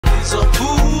Hi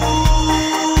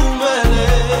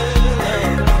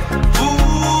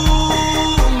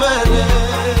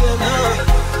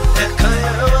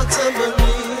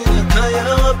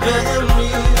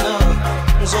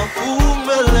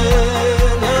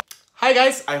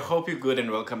guys, I hope you're good and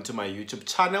welcome to my YouTube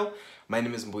channel. My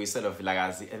name is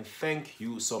Vilakazi and thank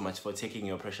you so much for taking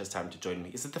your precious time to join me.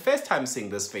 Is it the first time seeing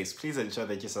this face? Please ensure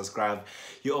that you subscribe.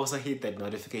 You also hit that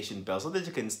notification bell so that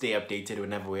you can stay updated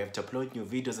whenever we have to upload new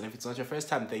videos. And if it's not your first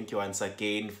time, thank you once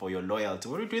again for your loyalty.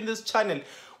 What we do in this channel,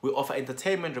 we offer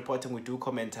entertainment, reporting, we do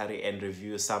commentary and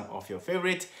review some of your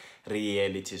favorite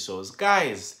reality shows.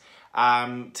 Guys,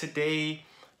 today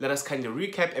let us kind of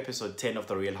recap episode 10 of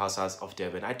the Real Housewives of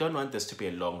Durban. I don't want this to be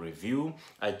a long review.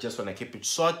 I just want to keep it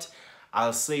short.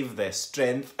 I'll save the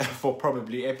strength for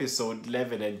probably episode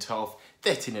 11 and 12,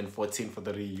 13 and 14 for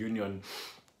the reunion.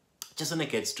 Just want to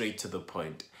get straight to the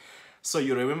point. So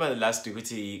you remember the last week with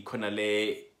the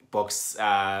Konale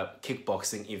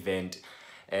kickboxing event.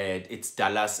 It's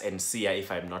Dallas and Sia, if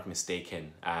I'm not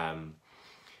mistaken.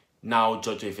 Now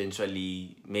Jojo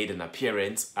eventually made an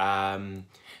appearance. I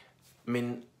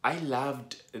mean, I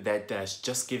loved that they're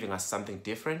just giving us something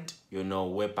different, you know,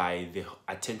 whereby the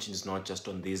attention is not just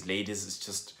on these ladies, it's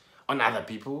just on other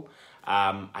people.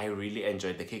 I really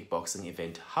enjoyed the kickboxing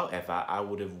event. However, I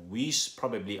would have wished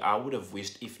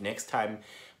if next time,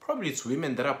 probably it's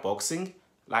women that are boxing.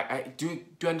 Like, I do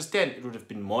understand it would have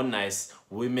been more nice,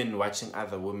 women watching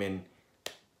other women,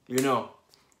 you know,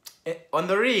 on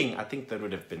the ring. I think that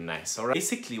would have been nice. All right.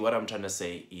 Basically, what I'm trying to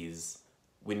say is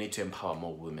we need to empower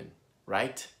more women.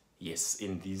 Right? Yes,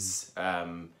 in these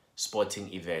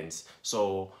sporting events.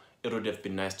 So it would have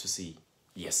been nice to see,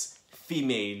 yes,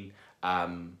 female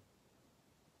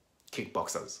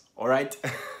kickboxers. All right?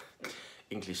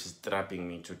 English is trapping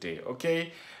me today.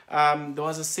 Okay. There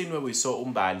was a scene where we saw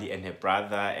Umbali and her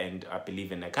brother and I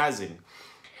believe in a cousin.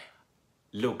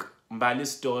 Look,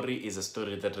 Mbali's story is a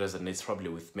story that resonates probably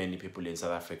with many people in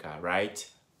South Africa, right?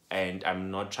 And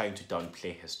I'm not trying to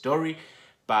downplay her story,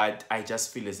 but I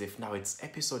just feel as if now it's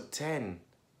episode 10.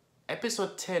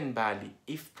 Episode 10, Bali.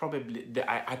 If probably,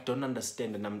 I don't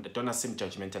understand, and I don't want to seem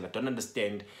judgmental. I don't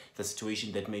understand the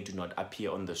situation that may do not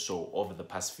appear on the show over the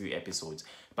past few episodes.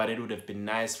 But it would have been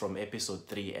nice from episode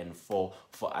 3 and 4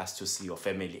 for us to see your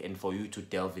family and for you to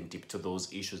delve in deep to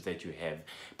those issues that you have.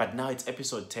 But now it's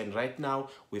episode 10. Right now,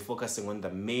 we're focusing on the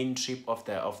main trip of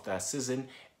the season,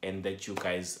 and that you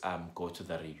guys go to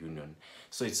the reunion.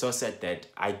 So it's so sad that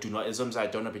I don't want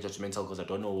to be judgmental because I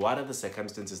don't know what are the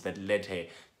circumstances that led her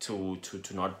to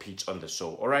not pitch on the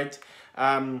show. All right.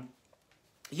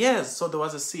 Yes, so there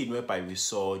was a scene whereby we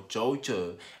saw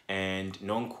Jojo and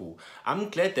Nonku. I'm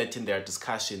glad that in their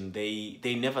discussion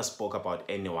they never spoke about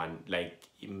anyone like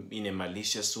in a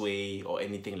malicious way or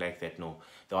anything like that. No,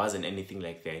 there wasn't anything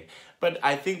like that. But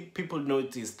I think people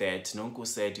noticed that Nonku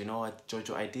said, you know what,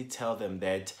 Jojo, I did tell them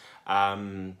that that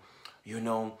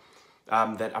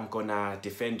I'm gonna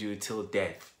defend you till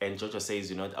death. And Jojo says,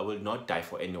 you know, I will not die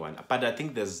for anyone. But I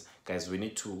think but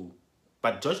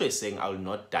Jojo is saying I will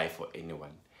not die for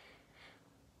anyone.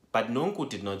 But Nonku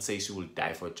did not say she will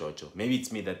die for Jojo. Maybe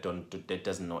it's me that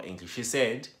doesn't know English. She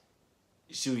said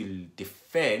she will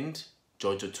defend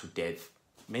Jojo to death.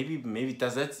 Maybe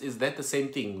is that the same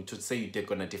thing to say you're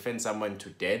gonna defend someone to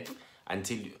death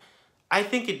until you... I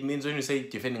think it means when you say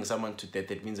defending someone to death,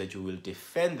 it means that you will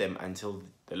defend them until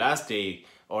the last day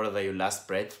or rather your last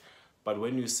breath. But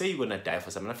when you say you're gonna die for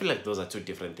someone, I feel like those are two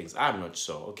different things. I'm not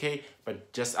sure, okay?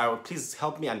 But just please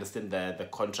help me understand the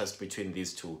contrast between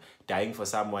these two. Dying for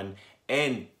someone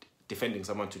and defending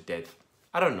someone to death.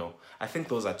 I don't know. I think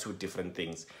those are two different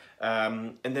things.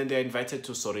 And then they're invited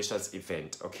to Sorisha's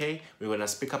event, okay? We're gonna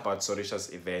speak about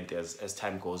Sorisha's event as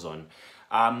time goes on.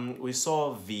 We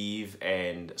saw Viv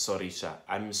and Sorisha.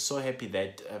 I'm so happy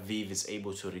that Viv is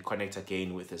able to reconnect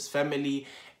again with his family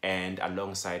and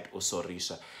alongside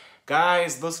Sorisha.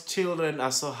 Guys, those children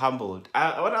are so humbled. When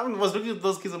I was looking at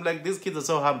those kids, I'm like, these kids are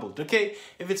so humbled, okay?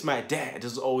 If it's my dad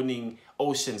who's owning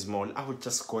Ocean's Mall, I would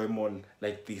just go a mall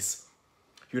like this.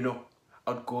 You know,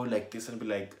 I'd go like this and be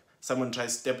like, someone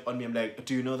tries to step on me, I'm like,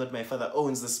 do you know that my father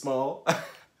owns this mall?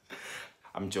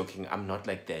 I'm joking, I'm not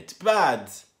like that.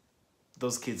 But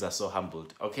those kids are so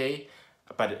humbled, okay?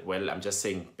 But, well, I'm just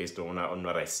saying based on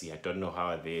what I see. I don't know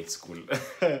how they at school.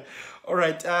 All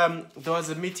right, there was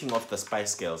a meeting of the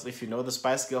Spice Girls. If you know the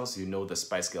Spice Girls, you know the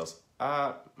Spice Girls.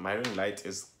 My ring light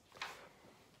is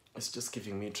just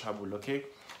giving me trouble, okay?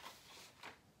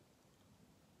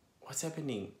 What's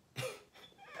happening?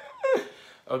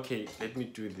 Okay, let me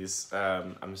do this.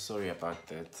 I'm sorry about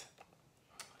that.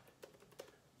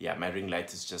 Yeah, my ring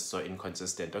light is just so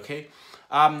inconsistent, okay?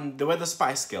 There were the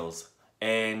Spice Girls.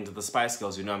 And the Spice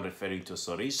Girls, you know, I'm referring to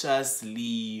Sorisha,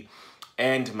 Slee,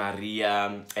 and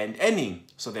Maria, and Annie.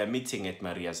 So they're meeting at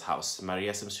Maria's house.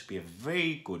 Maria seems to be a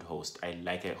very good host. I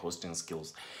like her hosting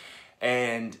skills.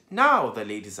 And now the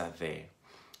ladies are there.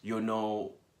 You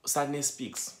know, Sane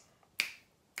speaks.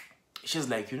 She's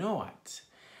like, you know what?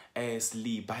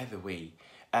 Slee, by the way,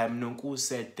 Nonku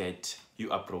said that you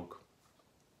are broke.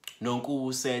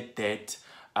 Nonku said that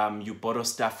you borrow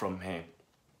stuff from her.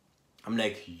 I'm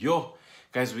like, yo,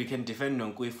 guys, we can defend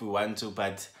Nonku if we want to,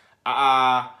 but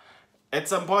at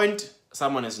some point,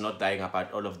 someone is not dying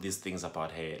about all of these things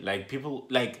about her. Like, people,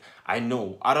 like, I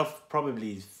know, out of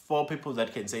probably 4 people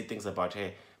that can say things about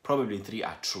her, probably 3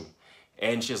 are true.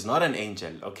 And she's not an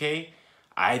angel, okay?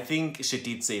 I think she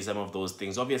did say some of those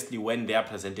things. Obviously, when they are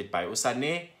presented by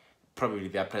Usane, probably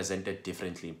they are presented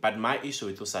differently. But my issue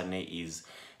with Usane is,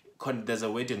 there's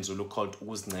a word in Zulu called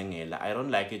uznengela. I don't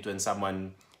like it when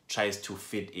someone tries to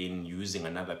fit in using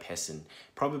another person.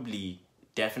 Probably,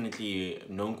 definitely,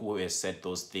 Nonku has said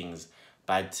those things,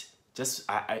 but just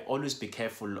I always be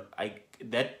careful.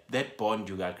 That bond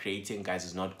you are creating, guys,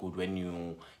 is not good when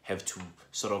you have to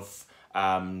sort of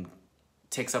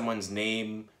take someone's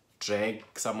name, drag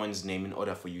someone's name in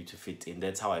order for you to fit in.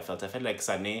 That's how I felt. I felt like,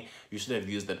 Sane, you should have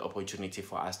used that opportunity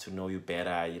for us to know you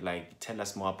better. Like, tell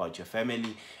us more about your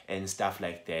family and stuff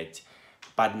like that.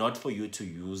 But not for you to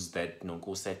use that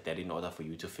Nonku said that in order for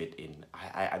you to fit in.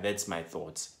 That's my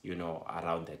thoughts, you know,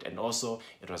 around that. And also,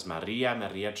 it was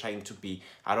Maria trying to be,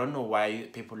 I don't know why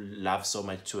people love so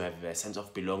much to have a sense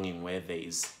of belonging where there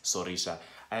is Sorisha.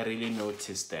 I really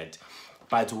noticed that.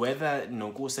 But whether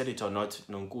Nonku said it or not,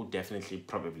 Nonku definitely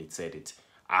probably said it.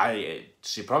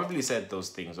 She probably said those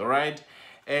things, all right?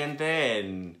 And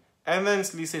then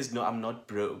Slee says, no, I'm not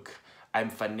broke. I'm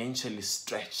financially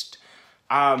stretched.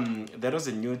 That was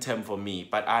a new term for me,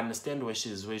 but I understand where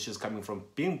she's coming from.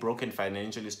 Being broke and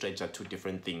financially stretched are 2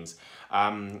 different things.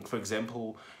 For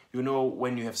example, you know,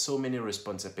 when you have so many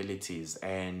responsibilities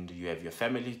and you have your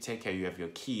family to take care, you have your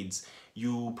kids,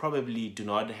 you probably do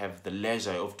not have the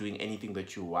leisure of doing anything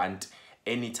that you want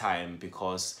anytime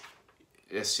because,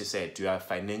 as she said, you are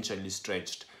financially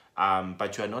stretched.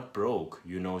 But you are not broke,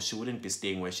 you know. She wouldn't be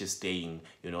staying where she's staying,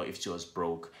 you know, if she was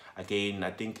broke. Again,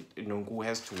 I think Nonku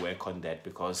has to work on that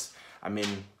because, I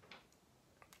mean,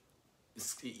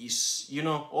 you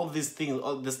know, all these things,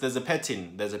 there's a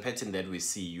pattern that we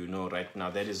see, you know, right now.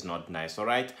 That is not nice, all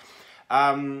right?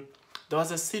 There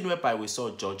was a scene whereby we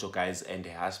saw Jojo, guys, and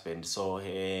her husband. So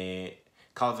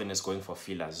Calvin is going for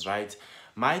fillers, right?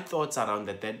 My thoughts around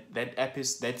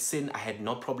that scene, I had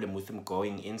no problem with him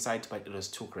going inside, but it was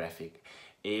too graphic.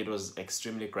 It was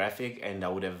extremely graphic, and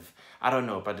I don't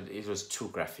know, but it was too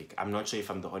graphic. I'm not sure if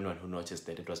I'm the only one who noticed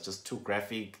that. It was just too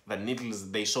graphic. The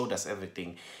needles, they showed us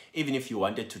everything. Even if you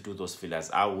wanted to do those fillers,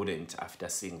 I wouldn't after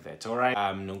seeing that, all right?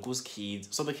 Nonku's kids,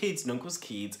 Nonku's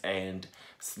kids and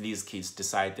Slee's kids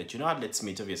decide that, you know what, let's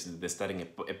meet. Obviously, they're starting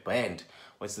a band.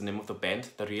 What's the name of the band?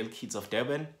 The Real Kids of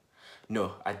Durban?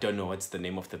 No, I don't know what's the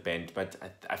name of the band, but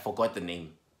I forgot the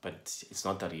name. But it's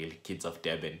not the Real Kids of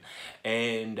Durban.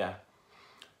 And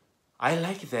I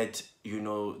like that, you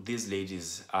know, these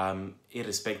ladies,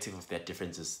 irrespective of their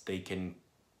differences, they can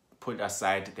put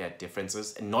aside their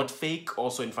differences and not fake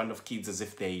also in front of kids as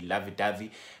if they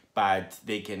lovey-dovey, but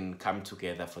they can come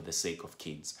together for the sake of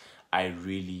kids. I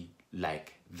really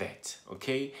like that,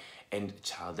 okay? And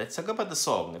child, let's talk about the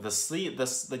song.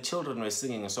 The children were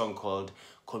singing a song called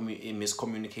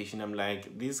Miscommunication. I'm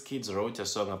like, these kids wrote a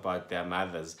song about their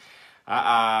mothers.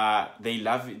 They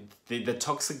love it. The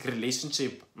toxic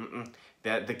relationship.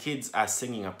 The kids are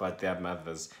singing about their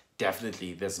mothers.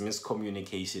 Definitely, there's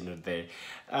miscommunication there.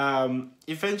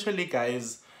 Eventually,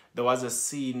 guys, there was a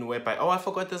scene whereby, I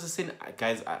forgot there's a scene.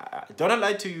 Guys, don't I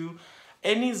lie to you?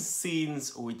 Any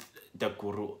scenes with the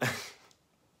guru,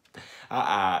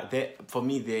 for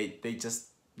me,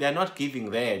 they're not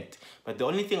giving that. But the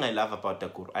only thing I love about the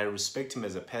guru, I respect him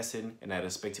as a person and I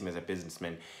respect him as a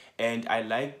businessman. And I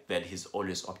like that he's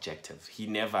always objective. He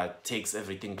never takes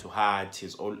everything to heart.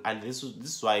 And this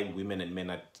is why women and men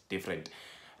are different.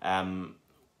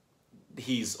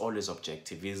 He's always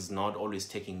objective. He's not always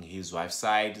taking his wife's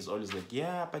side. He's always like,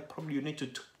 yeah, but probably you need to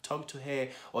talk to her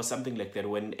or something like that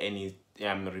when any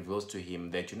reveals to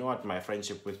him that, you know what, my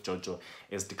friendship with Jojo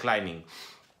is declining.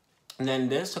 And then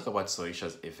let's talk about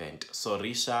Sorisha's event.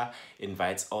 Sorisha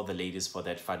invites all the ladies for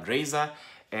that fundraiser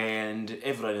and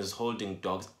everyone is holding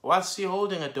dogs. Was she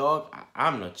holding a dog?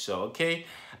 I'm not sure, okay?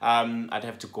 I'd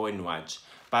have to go and watch.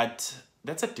 But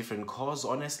that's a different cause,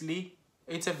 honestly.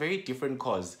 It's a very different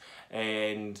cause.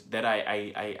 And that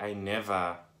I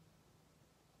never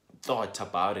thought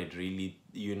about it really,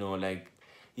 you know, like,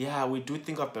 yeah, we do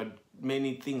think about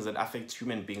many things that affect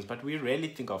human beings, but we rarely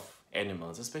think of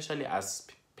animals, especially as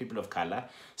people of color,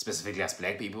 specifically as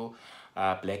black people,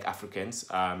 black Africans.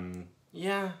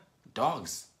 Yeah,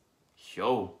 dogs.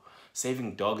 Yo,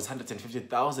 saving dogs,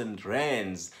 150,000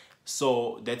 rands.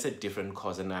 So that's a different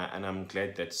cause, and I'm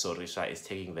glad that Sorisha is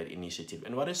taking that initiative.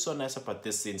 And what is so nice about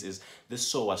this scene is this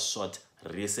show was shot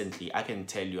recently. I can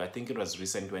tell you, I think it was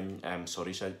recent when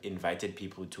Sorisha invited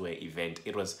people to an event.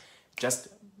 It was just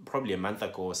probably a month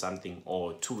ago or something,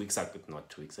 or 2 weeks ago, not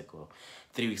 2 weeks ago,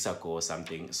 3 weeks ago or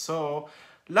something. So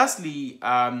lastly,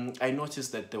 I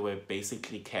noticed that there were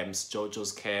basically camps,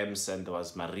 Jojo's camps, and there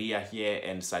was Maria here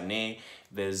and Sane.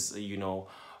 There's, you know,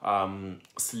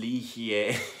 Slee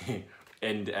here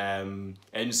and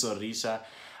Sorisha.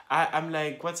 I'm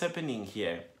like, what's happening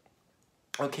here?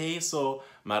 Okay, so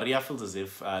Maria feels as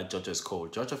if Jojo is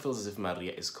cold. Jojo feels as if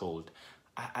Maria is cold.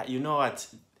 You know what?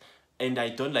 And I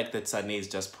don't like that Sane is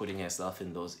just putting herself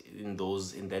in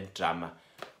that drama.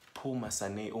 Puma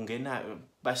Sane, ungena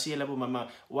bashiyela bo mama.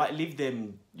 What, leave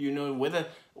them? You know,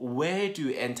 where do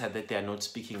you enter that they are not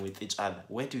speaking with each other?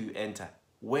 Where do you enter?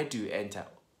 Where do you enter?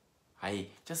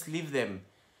 Just leave them.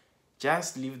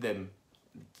 Just leave them.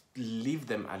 Leave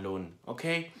them alone.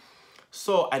 Okay.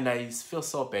 So, and I feel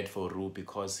so bad for Rue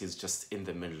because he's just in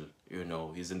the middle, you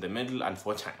know. He's in the middle,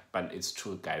 unfortunately. But it's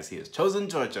true, guys. He has chosen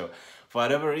Jojo. For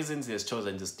whatever reasons, he has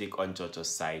chosen to stick on Jojo's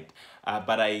side.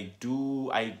 But I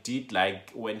did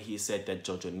like when he said that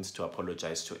Jojo needs to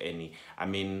apologize to Annie. I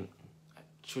mean,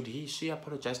 she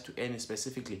apologize to Annie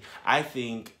specifically? I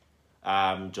think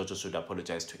Jojo should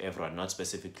apologize to everyone, not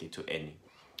specifically to Annie.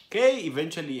 Okay,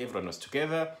 eventually everyone was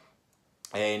together.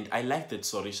 And I like that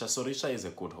Sorisha is a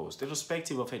good host.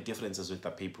 Irrespective of her differences with the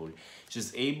people,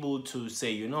 she's able to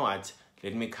say, you know what,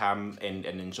 let me come and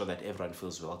ensure that everyone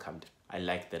feels welcomed. I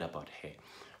like that about her.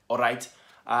 All right.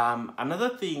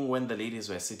 Another thing, when the ladies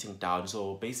were sitting down,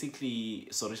 so basically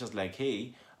Sorisha's like,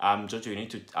 hey, Jojo, you need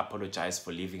to apologize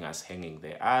for leaving us hanging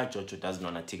there. Jojo doesn't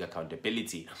want to take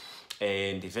accountability.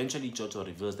 And eventually Jojo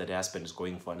reveals that her husband is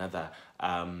going for another,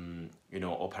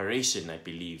 operation, I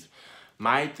believe.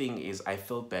 My thing is, I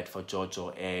feel bad for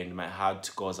Jojo and my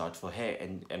heart goes out for her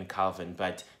and Calvin,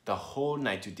 but the whole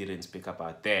night you didn't speak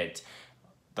about that.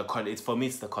 For me,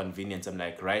 it's the convenience. I'm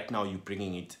like, right now you're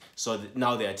bringing it. So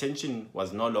now the attention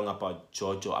was no longer about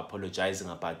Jojo apologizing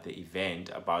about the event,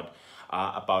 about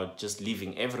just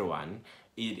leaving everyone.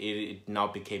 It now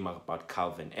became about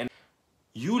Calvin. And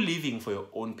you leaving for your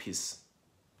own peace,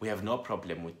 we have no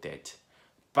problem with that.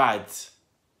 But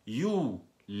you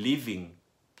leaving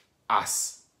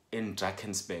us in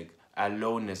Drakensberg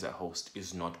alone as a host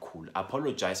is not cool.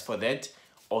 Apologize for that.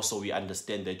 Also, we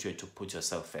understand that you had to put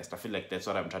yourself first. I feel like that's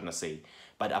what I'm trying to say.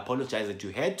 But apologize that you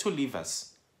had to leave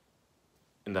us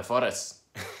in the forest.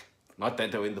 Not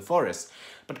that they were in the forest.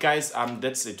 But guys,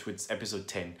 that's it with episode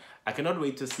 10. I cannot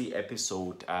wait to see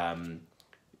episode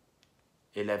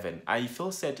 11. I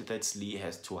feel sad that Lee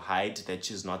has to hide that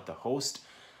she's not the host.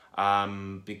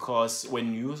 Because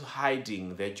when you're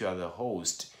hiding that you are the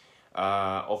host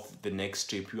of the next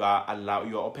trip,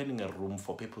 you're opening a room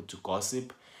for people to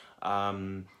gossip. I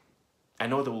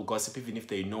know they will gossip even if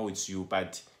they know it's you,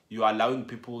 but you're allowing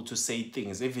people to say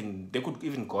things. They could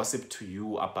even gossip to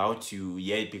you about you,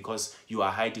 because you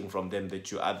are hiding from them that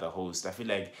you are the host. I feel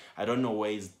like, I don't know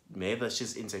whether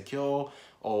she's insecure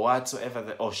or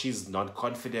whatsoever, or she's not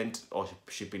confident, or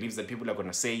she believes that people are going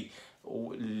to say,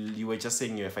 oh, you were just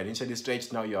saying you're financially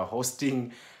stretched, now you're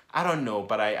hosting. I don't know,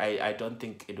 but I don't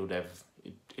think it would have,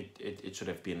 it should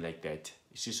have been like that.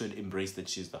 She should embrace that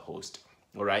she's the host.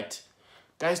 All right,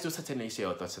 guys, do certainly share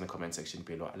your thoughts in the comment section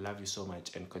below. I love you so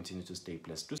much and continue to stay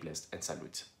blessed and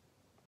salute.